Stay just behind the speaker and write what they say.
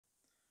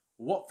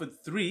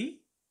Watford 3,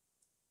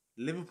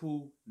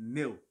 Liverpool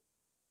 0.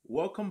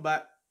 Welcome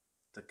back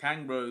to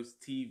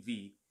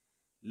KangBrosTV.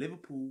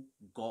 Liverpool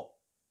got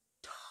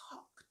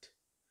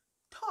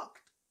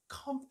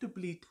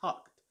comfortably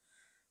tucked.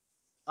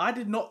 I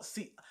did not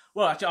see,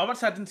 well actually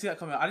I didn't see that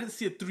coming. I didn't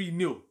see a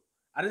 3-0.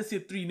 I didn't see a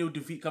 3-0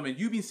 defeat coming.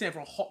 You've been saying for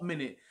a hot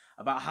minute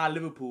about how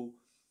Liverpool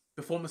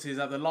performances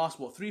are the last,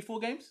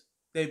 3-4 games?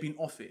 They've been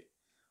off it.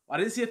 I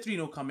didn't see a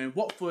 3-0 coming.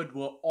 Watford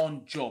were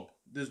on job.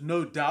 There's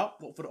no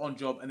doubt Watford on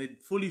job, and they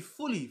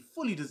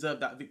fully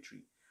deserved that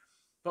victory.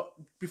 But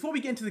before we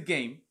get into the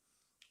game,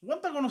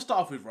 one thing I want to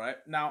start off with, right?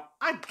 Now,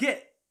 I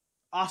get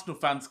Arsenal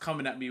fans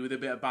coming at me with a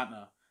bit of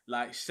banter,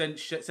 like sending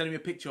me a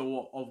picture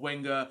of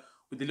Wenger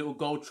with the little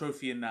gold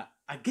trophy and that.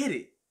 I get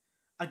it.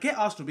 I get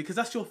Arsenal because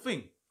that's your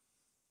thing.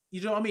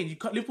 You know what I mean?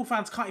 Liverpool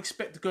fans can't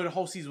expect to go the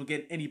whole season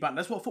getting any banter.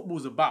 That's what football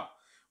is about.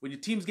 When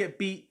your teams get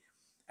beat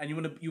and you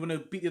wanna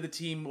beat the other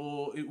team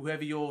or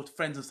whoever your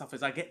friends and stuff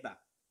is, I get that.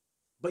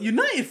 But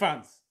United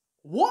fans,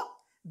 what?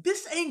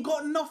 This ain't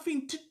got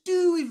nothing to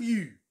do with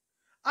you.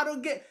 I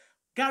don't get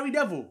Gary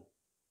Devil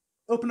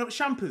open up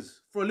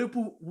champers for a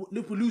Liverpool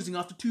losing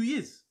after 2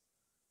 years.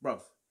 Bruv,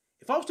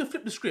 if I was to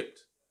flip the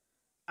script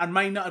and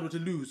Man United were to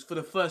lose for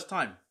the first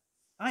time,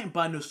 I ain't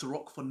buying no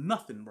Ciroc for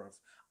nothing, bruv.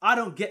 I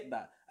don't get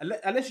that.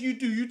 Unless you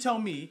do, you tell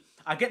me.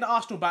 I get the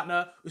Arsenal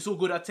banter. It's all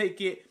good. I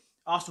take it.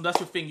 Arsenal, that's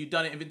your thing. You've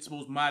done it.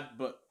 Invincible's mad.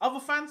 But other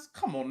fans,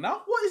 come on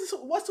now. What is this?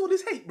 What's all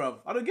this hate, bruv?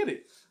 I don't get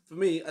it. For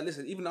me,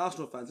 listen, even the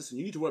Arsenal fans, listen,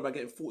 you need to worry about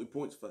getting 40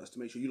 points first to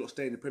make sure you don't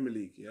stay in the Premier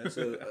League. Yeah.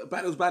 So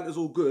banter's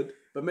all good,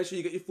 but make sure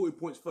you get your 40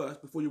 points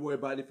first before you worry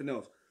about anything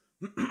else.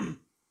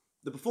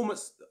 The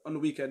performance on the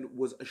weekend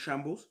was a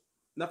shambles.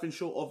 Nothing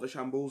short of a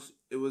shambles.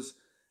 It was,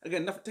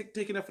 again,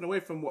 taking nothing away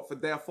from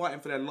Watford. They are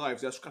fighting for their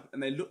lives. They're scrapping,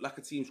 and they look like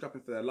a team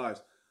scrapping for their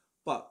lives.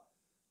 But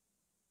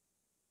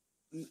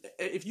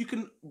if you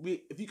can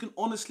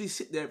honestly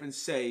sit there and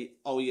say,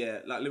 "Oh yeah,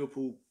 like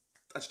Liverpool,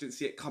 I just didn't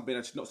see it coming.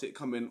 I did not see it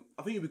coming,"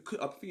 I think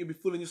you'd be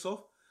fooling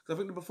yourself, because I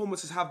think the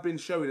performances have been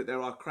showing that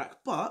there are cracks.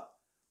 But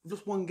we've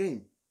just one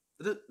game.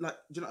 Do you know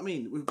what I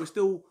mean? We're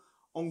still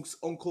on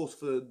course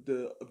for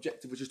the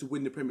objective, which is to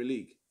win the Premier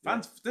League.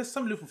 Fans, there's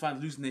some Liverpool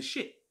fans losing their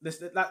shit.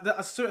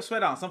 I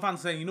swear down. Some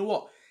fans saying, "You know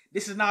what?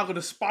 This is now going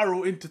to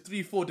spiral into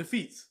 3-4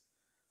 defeats."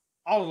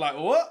 I was like,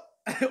 "What?"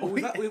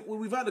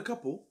 We've had a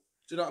couple.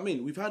 Do you know what I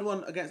mean? We've had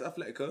one against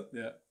Atletico.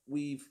 Yeah.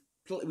 We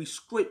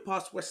scraped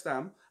past West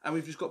Ham, and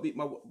we've just got beat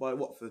by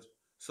Watford.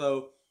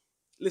 So,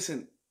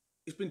 listen,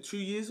 it's been 2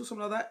 years or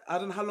something like that. I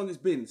don't know how long it's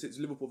been since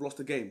Liverpool have lost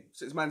a game.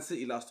 Since Man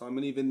City last time,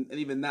 and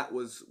even that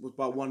was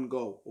by one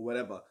goal or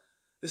whatever.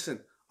 Listen,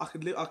 I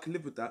can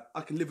live with that.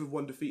 I can live with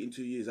one defeat in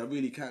 2 years. I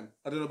really can.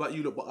 I don't know about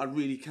you lot, but I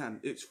really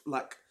can. It's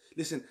like,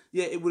 listen,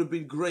 yeah, it would have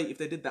been great if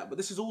they did that. But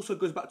this also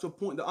goes back to a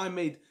point that I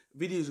made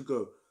videos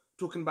ago,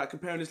 talking about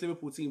comparing this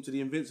Liverpool team to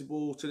the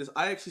Invincible, to this.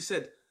 I actually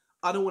said,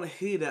 I don't want to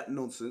hear that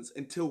nonsense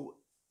until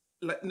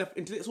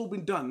it's all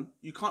been done.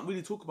 You can't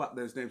really talk about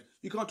those names.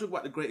 You can't talk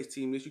about the greatest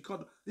team list. You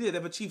can't. Yeah,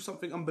 they've achieved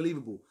something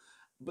unbelievable.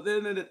 But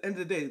then at the end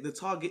of the day, the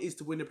target is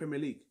to win the Premier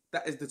League.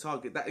 That is the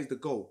target. That is the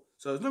goal.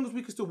 So as long as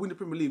we can still win the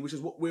Premier League, which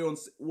is what we're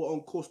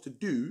on course to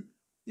do,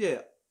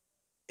 yeah,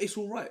 it's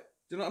all right.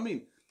 Do you know what I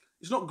mean?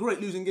 It's not great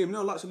losing games. No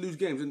one likes to lose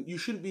games, and you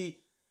shouldn't be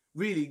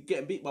really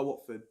getting beat by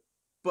Watford.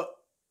 But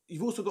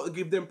you've also got to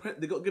give them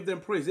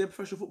praise. They're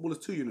professional footballers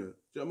too, you know.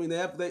 Do you know what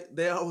I mean?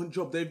 They are on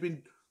job. They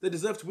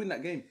deserve to win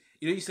that game.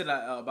 You know, you said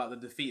that about the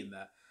defeat and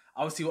that.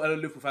 I want to see what other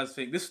Liverpool fans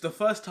think. This is the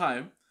first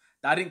time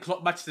that I didn't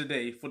clock match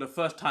today for the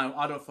first time.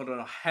 I don't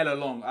know hella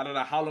long. I don't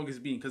know how long it's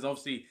been, because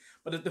obviously,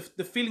 but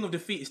the feeling of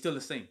defeat is still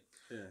the same.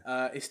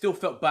 Yeah. It still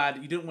felt bad.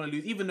 You didn't want to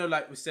lose, even though,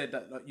 like we said,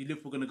 that you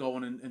Liverpool going to go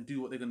on and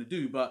do what they're going to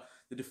do. But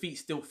the defeat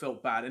still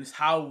felt bad, and it's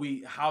how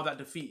that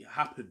defeat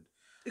happened.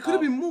 It could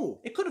have been more.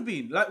 It could have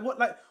been like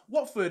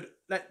Watford,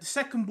 like the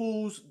second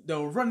balls, they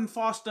were running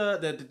faster.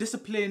 The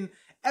discipline,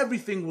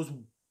 everything was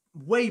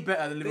way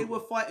better than Liverpool. They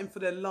were fighting for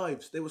their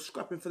lives. They were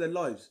scrapping for their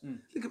lives.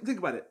 Think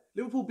about it.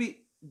 Liverpool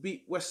beat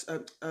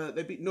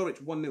they beat Norwich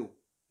 1-0.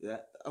 Yeah,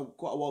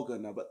 quite a while ago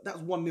now, but that's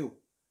 1-0.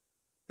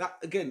 That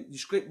again, you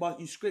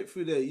scrape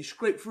through there. You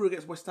scrape through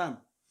against West Ham.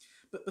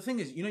 But the thing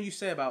is, you know, you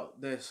say about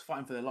they're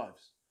fighting for their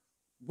lives.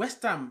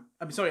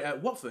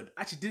 Watford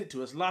actually did it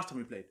to us last time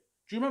we played.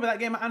 Do you remember that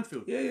game at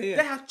Anfield? Yeah.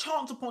 They had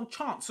chance upon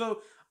chance.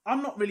 So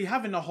I'm not really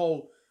having a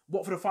whole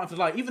Watford are fighting for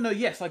life. Even though,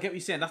 yes, I get what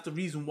you're saying. That's the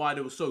reason why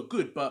they were so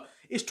good. But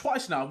it's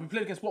twice now. We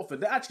played against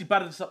Watford. They actually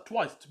battered us up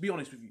twice, to be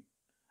honest with you.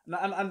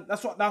 And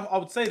that's what I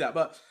would say that.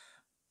 But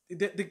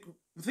the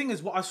thing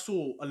is, what I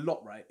saw a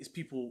lot, right, is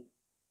people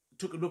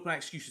looking at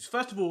excuses.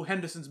 First of all,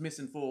 Henderson's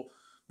missing for,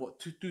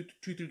 two,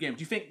 3 games.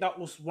 Do you think that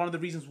was one of the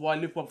reasons why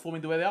Liverpool are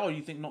performing the way they are, or do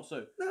you think not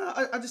so? No,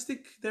 I just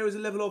think there is a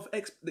level of,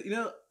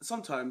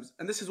 sometimes,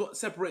 and this is what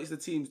separates the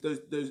teams,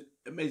 those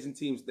amazing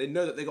teams, they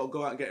know that they got to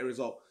go out and get a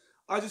result.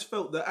 I just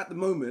felt that at the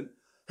moment,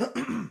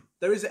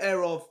 there is an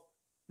air of,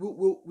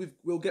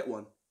 we'll get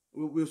one,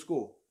 we'll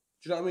score.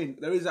 Do you know what I mean?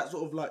 There is that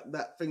sort of like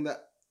that thing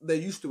that they're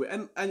used to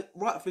it, and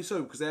rightfully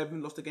so, because they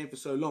haven't lost a game for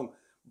so long.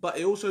 But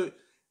it also,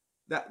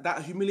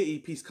 that humility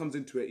piece comes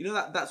into it. You know,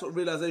 that sort of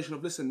realization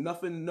of, listen,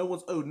 no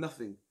one's owed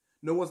nothing.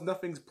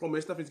 Nothing's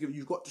promised, nothing's given.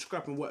 You've got to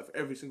scrap and work for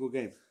every single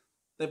game.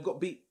 They've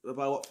got beat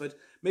by Watford.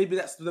 Maybe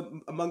that's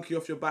a monkey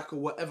off your back or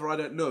whatever, I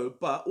don't know.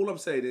 But all I'm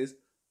saying is,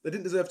 they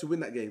didn't deserve to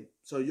win that game.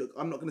 So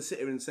I'm not going to sit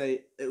here and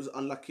say it was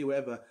unlucky or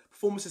whatever.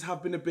 Performances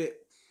have been a bit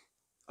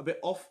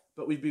off,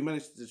 but we've been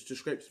managed to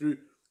scrape through.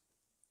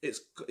 It's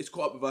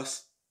caught up with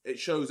us. It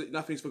shows that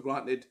nothing's for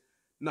granted.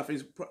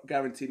 Nothing's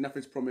guaranteed.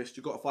 Nothing's promised.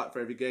 You've got to fight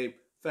for every game.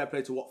 Fair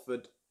play to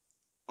Watford.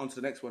 On to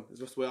the next one. Is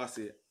just the way I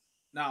see it.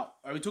 Now,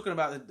 are we talking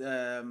about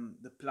I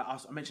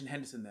mentioned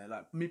Henderson there.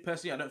 Like, me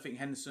personally, I don't think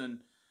Henderson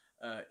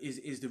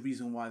is the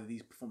reason why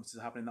these performances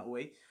are happening that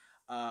way.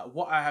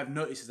 What I have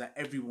noticed is that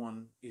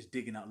everyone is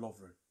digging at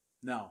Lovren.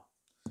 Now,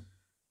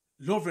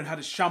 Lovren had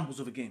a shambles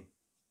of a game.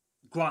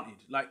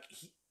 Granted, like,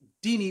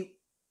 Deeney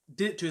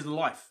did it to his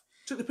life.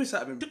 Took the piss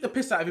out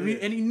of him. Yeah.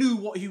 And he knew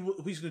what he was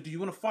going to do. You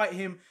want to fight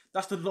him,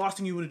 that's the last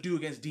thing you want to do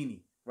against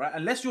Deeney, right?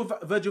 Unless you're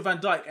Virgil van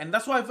Dijk. And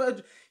that's why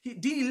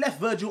Deeney left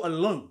Virgil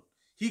alone.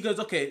 He goes,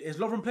 okay, is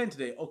Lovren playing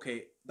today?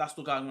 Okay, that's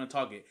the guy I'm going to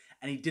target.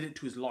 And he did it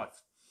to his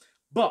life.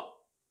 But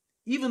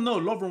even though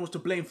Lovren was to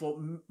blame for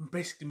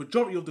basically the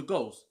majority of the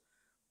goals,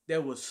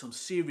 there was some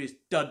serious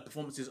dud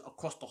performances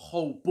across the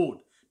whole board.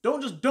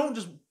 Don't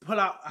just pull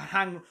out and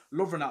hang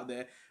Lovren out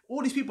there.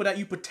 All these people that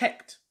you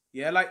protect,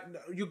 yeah, like,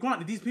 you're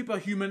granted these people are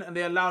human and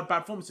they allowed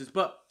bad performances,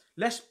 but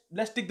let's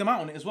dig them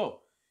out on it as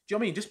well. Do you know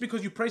what I mean? Just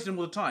because you praise them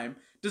all the time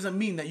doesn't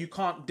mean that you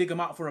can't dig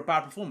them out for a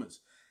bad performance.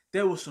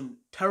 There were some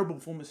terrible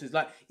performances.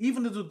 Like,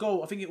 even the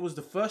goal, I think it was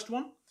the first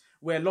one,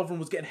 where Lovren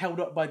was getting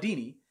held up by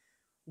Deeney.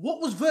 What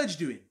was Verge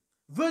doing?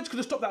 Verge could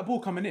have stopped that ball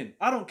coming in.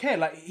 I don't care.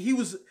 Like, he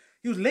was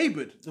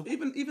laboured.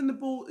 Even the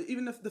ball,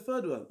 even the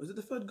third one. Was it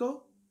the third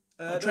goal?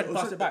 Trent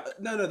passed it back.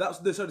 No, that was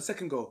the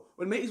second goal.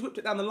 When Matey's whipped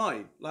it down the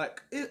line.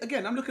 Like,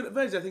 again, I'm looking at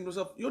Verge, I think to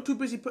myself, you're too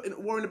busy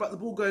worrying about the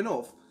ball going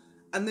off,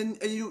 and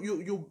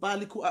you're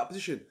badly caught out of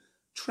position.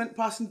 Trent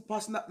passing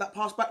that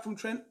pass back from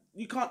Trent.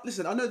 You can't,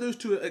 listen, I know those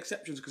two are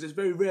exceptions because it's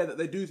very rare that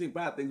they do think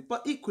bad things,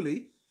 but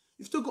equally,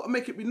 you've still got to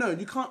make it be known.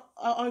 You can't,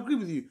 I agree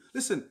with you.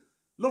 Listen,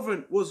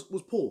 Lovren was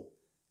poor,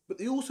 but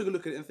they also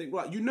look at it and think,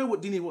 right, you know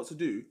what Deeney wants to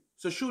do,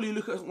 so surely you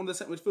look at one of the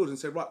centre midfielders and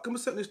say, right, come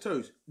and set on his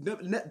toes.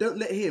 Don't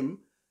let him,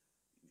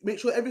 make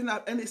sure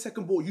any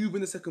second ball, you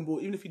win the second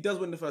ball, even if he does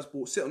win the first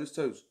ball, sit on his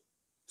toes.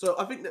 So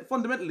I think that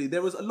fundamentally,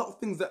 there was a lot of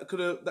things that could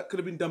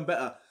have been done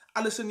better.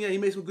 Alisson, yeah, he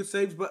made some good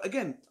saves, but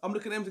again, I'm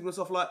looking at him thinking to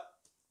myself like,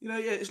 you know,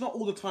 yeah, it's not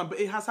all the time, but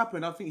it has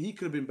happened. I think he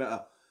could have been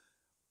better.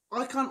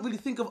 I can't really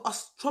think of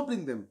us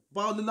troubling them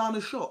by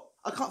Lallana's shot.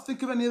 I can't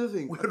think of any other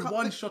thing. We had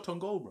one shot on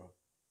goal, bro.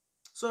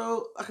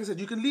 So, like I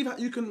said, you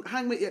can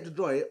hang Matey out to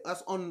dry.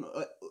 That's on.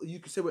 You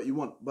can say what you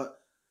want, but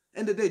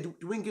end of the day,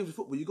 to win games of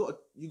football, you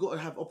got to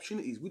have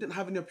opportunities. We didn't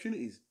have any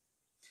opportunities.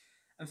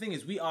 And the thing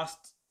is, we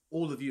asked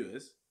all the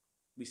viewers.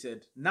 We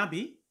said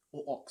Naby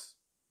or Ox.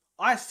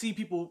 I see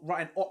people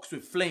writing Ox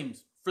with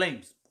flames,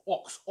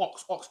 Ox,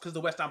 because of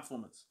the West Ham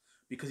performance.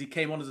 Because he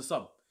came on as a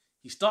sub.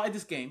 He started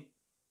this game.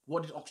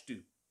 What did Ox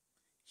do?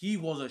 He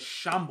was a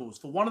shambles.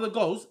 For one of the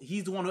goals,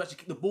 he's the one who actually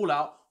kicked the ball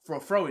out for a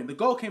throw-in. The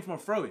goal came from a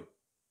throw-in. Do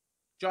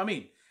you know what I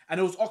mean? And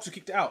it was Ox who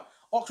kicked it out.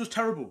 Ox was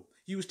terrible.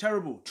 He was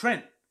terrible.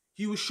 Trent,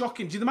 he was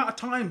shocking. Do you know the amount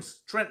of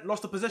times Trent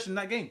lost the possession in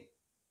that game?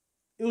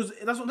 That's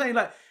what I'm saying.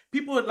 Like,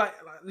 people were like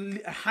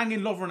hanging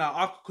Lovren out.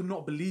 I could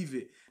not believe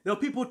it. There were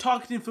people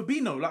targeting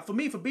Fabinho. Like, for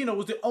me, Fabinho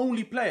was the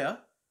only player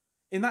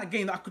in that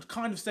game that I could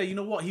kind of say, you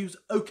know what, he was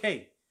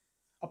okay.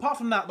 Apart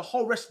from that, the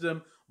whole rest of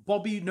them,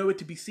 Bobby nowhere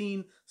to be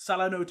seen,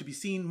 Salah nowhere to be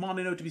seen,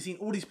 Mane nowhere to be seen.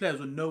 All these players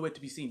were nowhere to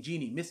be seen.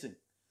 Genie missing.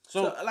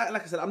 So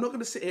like I said, I'm not going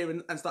to sit here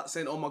and start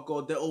saying, oh my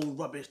God, they're all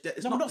rubbish.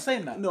 I'm not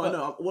saying that. No, I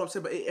know what I'm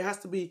saying, but it has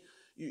to be.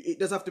 It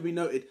does have to be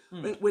noted.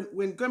 When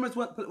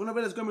I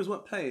realised Gomez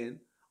weren't playing,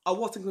 I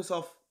was thinking to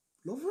myself,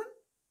 Lovren,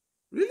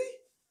 really?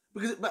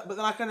 But then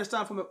I can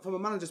understand from a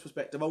manager's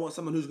perspective. I want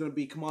someone who's going to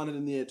be commanded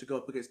in the air to go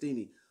up against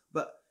Deeney.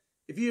 But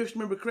if you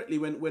remember correctly,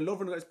 when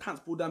Lovren got his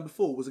pants pulled down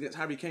before, was against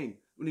Harry Kane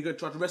when he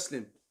tried to wrestle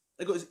him.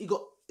 He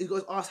got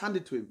his ass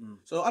handed to him.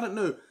 So I don't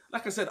know.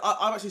 Like I said,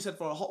 I've actually said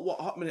for a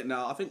hot minute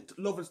now. I think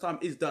Lovren's time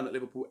is done at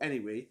Liverpool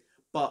anyway.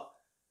 But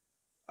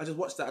I just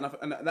watched that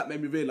and that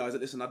made me realise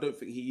that, listen, I don't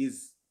think he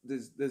is. I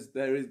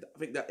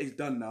think that is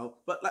done now.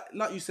 But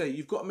like you say,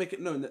 you've got to make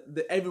it known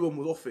that everyone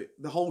was off it.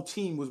 The whole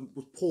team was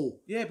poor.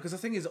 Yeah, because the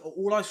thing is,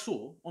 all I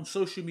saw on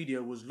social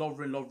media was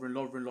Lovren.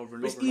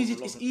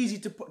 It's easy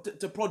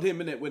to prod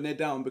him in it when they're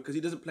down because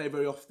he doesn't play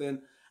very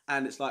often,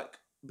 and it's like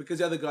because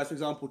the other guys, for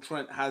example,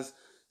 Trent has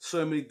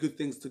so many good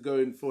things to go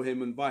in for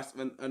him and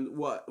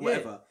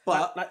whatever. Yeah.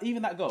 But like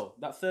even that goal,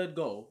 that third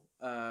goal,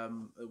 the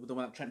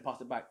one that Trent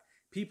passed it back.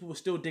 People were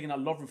still digging at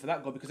Lovren for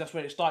that goal because that's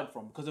where it started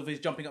from, because of his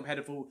jumping up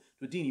header for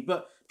Deeney.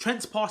 But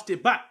Trent's passed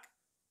it back.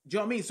 Do you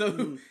know what I mean?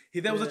 So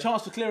there was a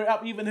chance to clear it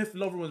up, even if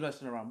Lovren was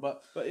messing around.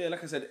 But yeah,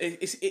 like I said,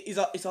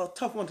 it's a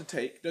tough one to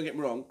take. Don't get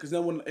me wrong, because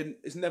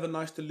it's never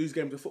nice to lose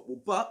games of football.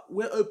 But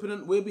we're open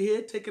and we'll be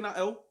here taking that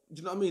L.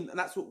 Do you know what I mean? And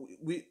that's what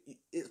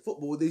it's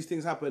football. These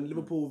things happen.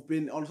 Liverpool have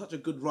been on such a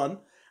good run,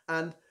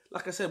 and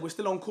like I said, we're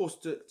still on course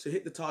to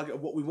hit the target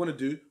of what we want to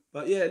do.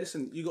 But yeah,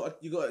 listen, you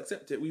got to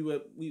accept it. We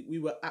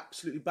were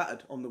absolutely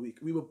battered on the week.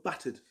 We were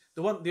battered.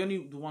 The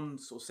one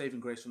sort of saving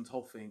grace from this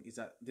whole thing is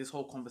that this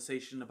whole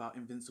conversation about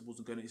invincibles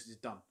and going is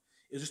done.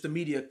 It was just the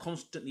media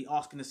constantly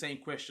asking the same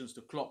questions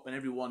to Klopp and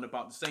everyone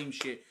about the same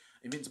shit,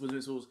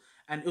 invincibles,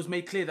 and it was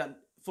made clear that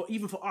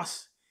even for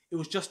us, it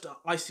was just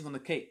icing on the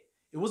cake.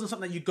 It wasn't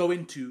something that you go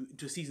into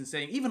a season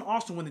saying. Even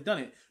Arsenal, when they've done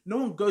it, no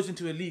one goes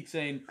into a league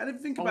saying, and if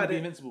you think about it,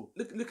 invincible.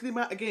 Look at the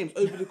amount of games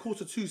over the course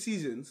of 2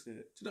 seasons. Yeah. Do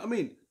you know what I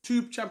mean?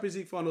 2 Champions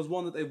League finals,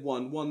 one that they've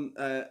won, one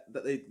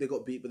that they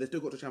got beat, but they still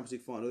got to the Champions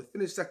League final. They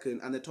finished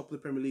second and they're top of the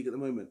Premier League at the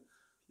moment.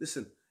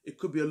 Listen, it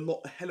could be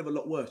a hell of a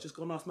lot worse. Just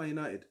go and ask Man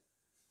United.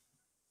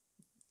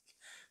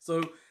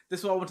 So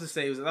this is what I wanted to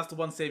say, was that's the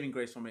one saving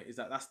grace from it, is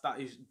that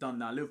is done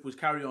now. Liverpool's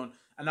carry on,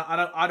 and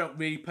I don't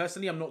really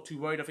personally, I'm not too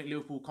worried. I think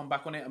Liverpool will come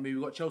back on it. I mean,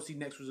 we've got Chelsea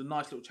next, was a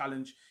nice little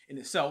challenge in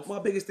itself. My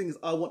biggest thing is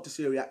I want to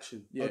see a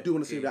reaction. Yeah, I do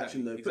want to see a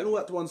reaction though. Putting all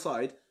that to one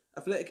side,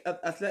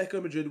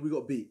 Atletico Madrid, we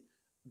got beat.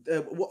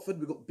 Watford,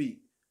 we got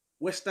beat.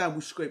 West Ham,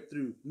 we scraped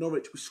through.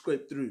 Norwich, we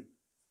scraped through.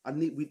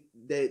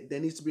 There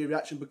needs to be a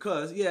reaction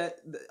because,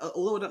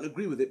 although I don't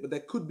agree with it, but there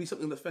could be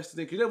something that festers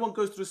in. Because everyone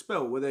goes through a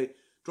spell where they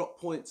drop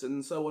points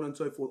and so on and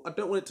so forth. I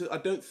don't want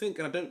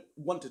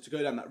it to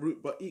go down that route,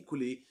 but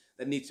equally,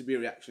 there needs to be a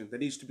reaction. There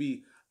needs to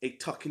be a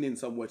tucking in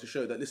somewhere to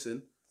show that,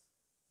 listen,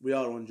 we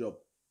are on job.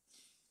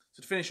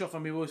 So to finish off,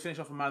 we always finish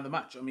off a man of the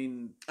match. I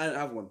mean, I don't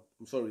have one.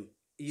 I'm sorry.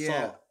 Yeah.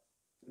 Sarr.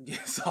 Yeah,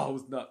 Sarr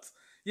was nuts.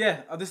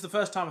 Yeah, this is the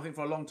first time I think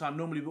for a long time.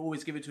 Normally we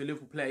always give it to a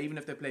Liverpool player, even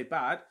if they play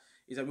bad,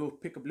 is that we'll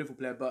pick up a Liverpool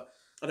player, but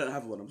I don't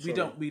have one. I'm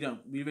sorry.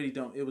 We really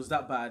don't. It was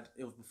that bad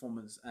of a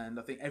performance, and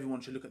I think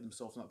everyone should look at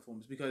themselves in that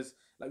performance because,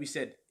 like we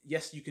said,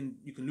 yes, you can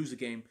lose a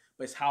game,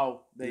 but it's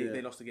how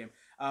they lost the game.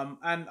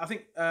 And I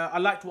think I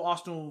liked what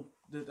Arsenal,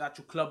 the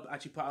actual club,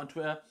 actually put out on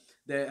Twitter.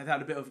 They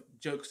had a bit of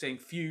joke saying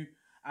 "few,"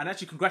 and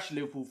actually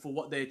congratulate Liverpool for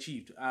what they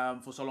achieved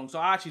for so long. So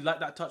I actually like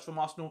that touch from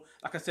Arsenal.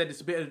 Like I said, it's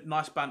a bit of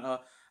nice banter,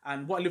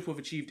 and what Liverpool have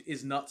achieved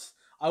is nuts.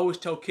 I always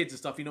tell kids and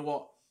stuff, you know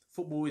what?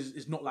 Football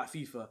is not like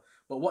FIFA.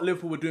 But what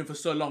Liverpool were doing for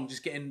so long,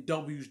 just getting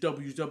W's,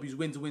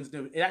 wins.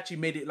 It actually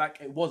made it like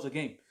it was a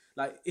game.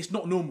 Like, it's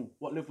not normal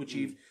what Liverpool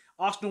achieved.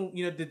 Arsenal,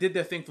 they did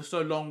their thing for so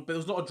long, but there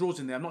was a lot of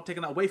draws in there. I'm not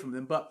taking that away from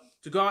them. But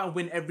to go out and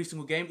win every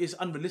single game is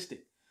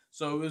unrealistic.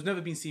 So it was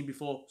never been seen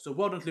before. So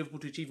well done to Liverpool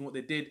to achieving what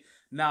they did.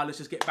 Now let's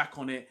just get back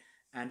on it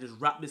and just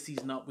wrap the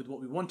season up with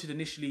what we wanted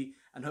initially.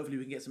 And hopefully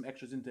we can get some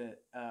extras into it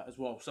as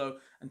well. So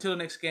until the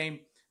next game,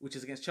 which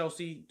is against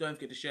Chelsea, don't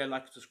forget to share,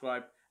 like,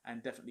 subscribe,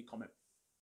 and definitely comment.